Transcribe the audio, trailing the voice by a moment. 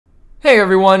Hey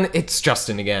everyone, it's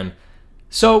Justin again.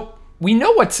 So, we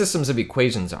know what systems of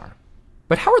equations are,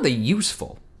 but how are they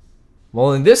useful?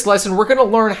 Well, in this lesson, we're going to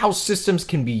learn how systems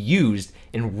can be used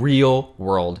in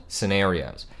real-world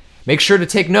scenarios. Make sure to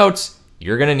take notes.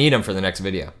 You're going to need them for the next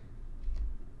video.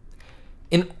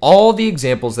 In all the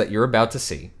examples that you're about to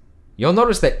see, you'll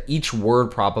notice that each word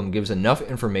problem gives enough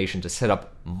information to set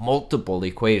up multiple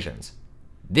equations.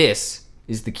 This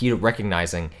is the key to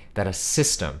recognizing that a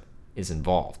system is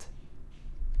involved.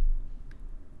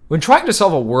 When trying to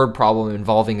solve a word problem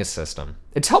involving a system,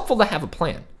 it's helpful to have a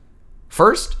plan.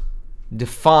 First,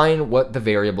 define what the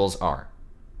variables are.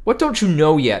 What don't you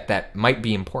know yet that might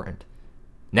be important?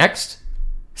 Next,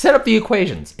 set up the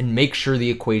equations and make sure the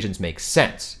equations make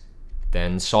sense.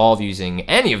 Then solve using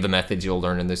any of the methods you'll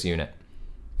learn in this unit.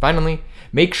 Finally,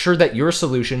 make sure that your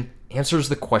solution answers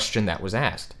the question that was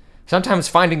asked. Sometimes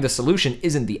finding the solution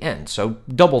isn't the end, so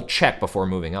double check before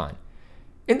moving on.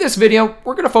 In this video,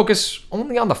 we're going to focus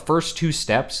only on the first two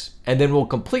steps, and then we'll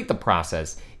complete the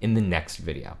process in the next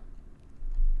video.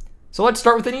 So let's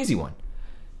start with an easy one.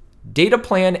 Data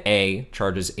plan A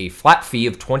charges a flat fee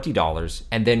of $20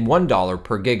 and then $1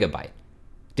 per gigabyte.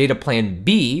 Data plan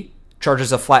B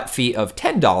charges a flat fee of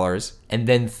 $10 and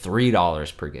then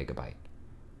 $3 per gigabyte.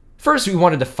 First, we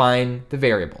want to define the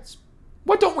variables.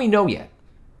 What don't we know yet?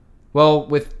 Well,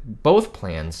 with both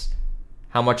plans,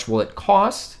 how much will it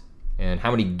cost and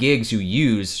how many gigs you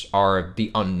use are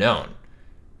the unknown.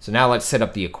 So now let's set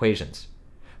up the equations.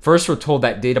 First, we're told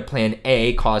that data plan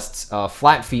A costs a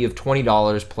flat fee of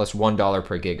 $20 plus $1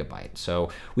 per gigabyte. So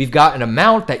we've got an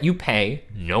amount that you pay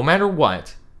no matter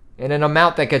what, and an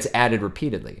amount that gets added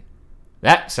repeatedly.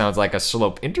 That sounds like a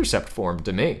slope-intercept form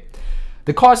to me.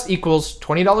 The cost equals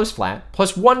 $20 flat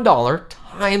plus $1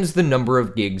 times the number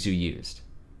of gigs you used.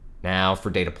 Now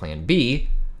for data plan B,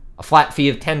 a flat fee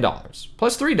of $10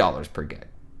 plus $3 per gig.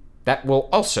 That will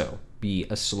also be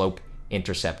a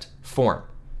slope-intercept form.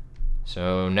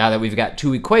 So now that we've got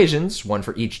two equations, one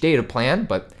for each data plan,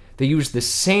 but they use the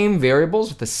same variables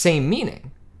with the same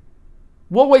meaning,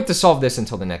 we'll wait to solve this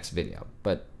until the next video,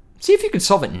 but see if you can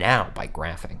solve it now by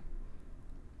graphing.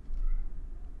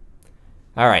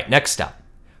 All right, next up.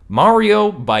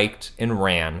 Mario biked and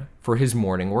ran for his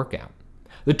morning workout.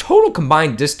 The total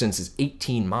combined distance is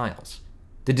 18 miles.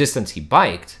 The distance he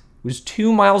biked was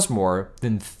 2 miles more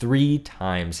than 3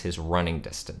 times his running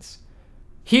distance.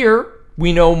 Here,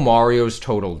 we know Mario's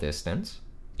total distance,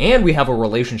 and we have a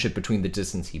relationship between the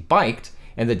distance he biked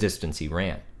and the distance he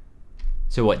ran.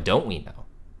 So what don't we know?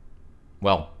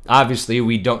 Well, obviously,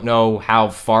 we don't know how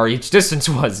far each distance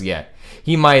was yet.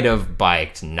 He might have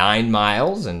biked 9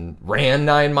 miles and ran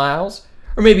 9 miles,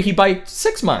 or maybe he biked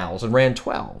 6 miles and ran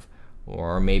 12,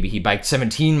 or maybe he biked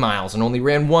 17 miles and only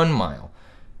ran 1 mile.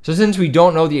 So since we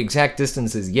don't know the exact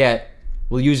distances yet,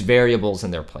 we'll use variables in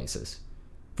their places.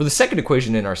 For the second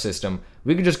equation in our system,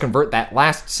 we can just convert that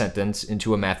last sentence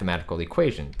into a mathematical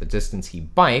equation. The distance he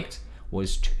biked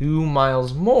was 2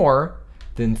 miles more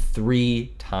than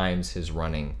 3 times his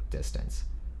running distance.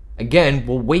 Again,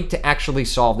 we'll wait to actually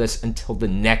solve this until the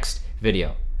next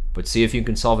video, but see if you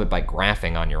can solve it by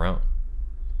graphing on your own.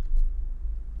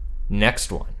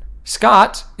 Next one.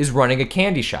 Scott is running a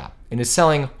candy shop and is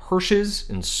selling Hershey's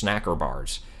and Snacker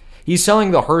bars. He's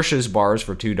selling the Hershey's bars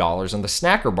for $2 and the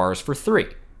Snacker bars for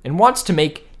 $3 and wants to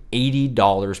make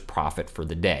 $80 profit for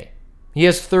the day. He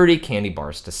has 30 candy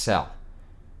bars to sell.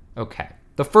 Okay,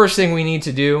 the first thing we need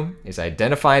to do is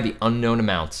identify the unknown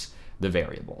amounts, the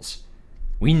variables.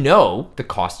 We know the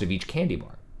cost of each candy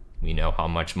bar. We know how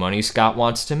much money Scott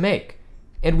wants to make,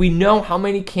 and we know how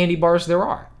many candy bars there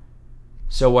are.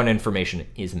 So what information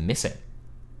is missing?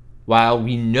 While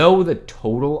we know the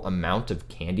total amount of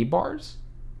candy bars,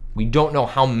 we don't know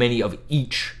how many of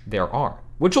each there are,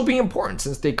 which will be important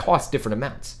since they cost different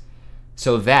amounts.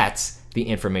 So that's the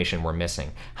information we're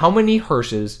missing. How many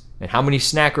Hershey's and how many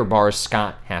Snacker bars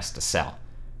Scott has to sell?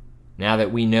 Now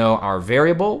that we know our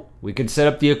variable, we can set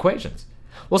up the equations.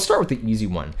 We'll start with the easy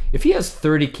one. If he has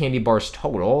 30 candy bars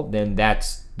total, then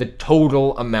that's the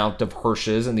total amount of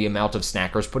Hershey's and the amount of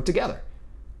Snackers put together.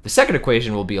 The second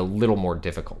equation will be a little more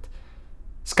difficult.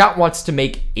 Scott wants to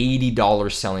make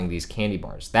 $80 selling these candy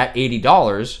bars. That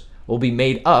 $80 will be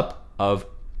made up of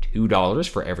 $2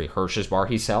 for every Hershey's bar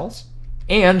he sells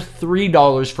and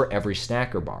 $3 for every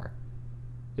Snacker bar.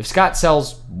 If Scott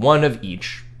sells one of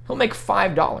each, he'll make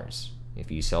 $5. If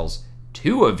he sells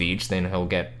 2 of each, then he'll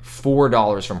get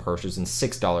 $4 from Hershey's and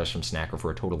 $6 from Snacker for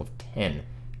a total of $10.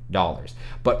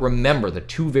 But remember, the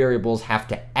two variables have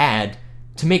to add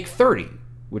to make 30,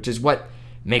 which is what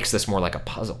makes this more like a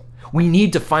puzzle. We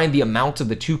need to find the amount of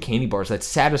the two candy bars that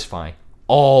satisfy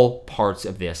all parts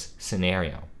of this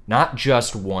scenario. not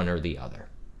just one or the other.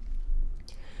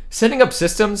 Setting up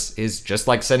systems is just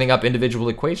like setting up individual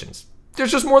equations.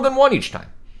 There's just more than one each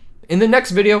time. In the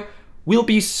next video, we'll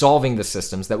be solving the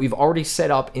systems that we've already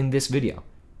set up in this video.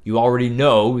 You already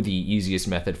know the easiest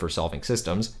method for solving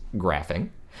systems,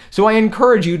 graphing. So I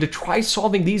encourage you to try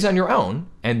solving these on your own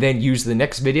and then use the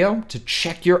next video to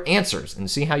check your answers and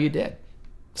see how you did.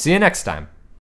 See you next time.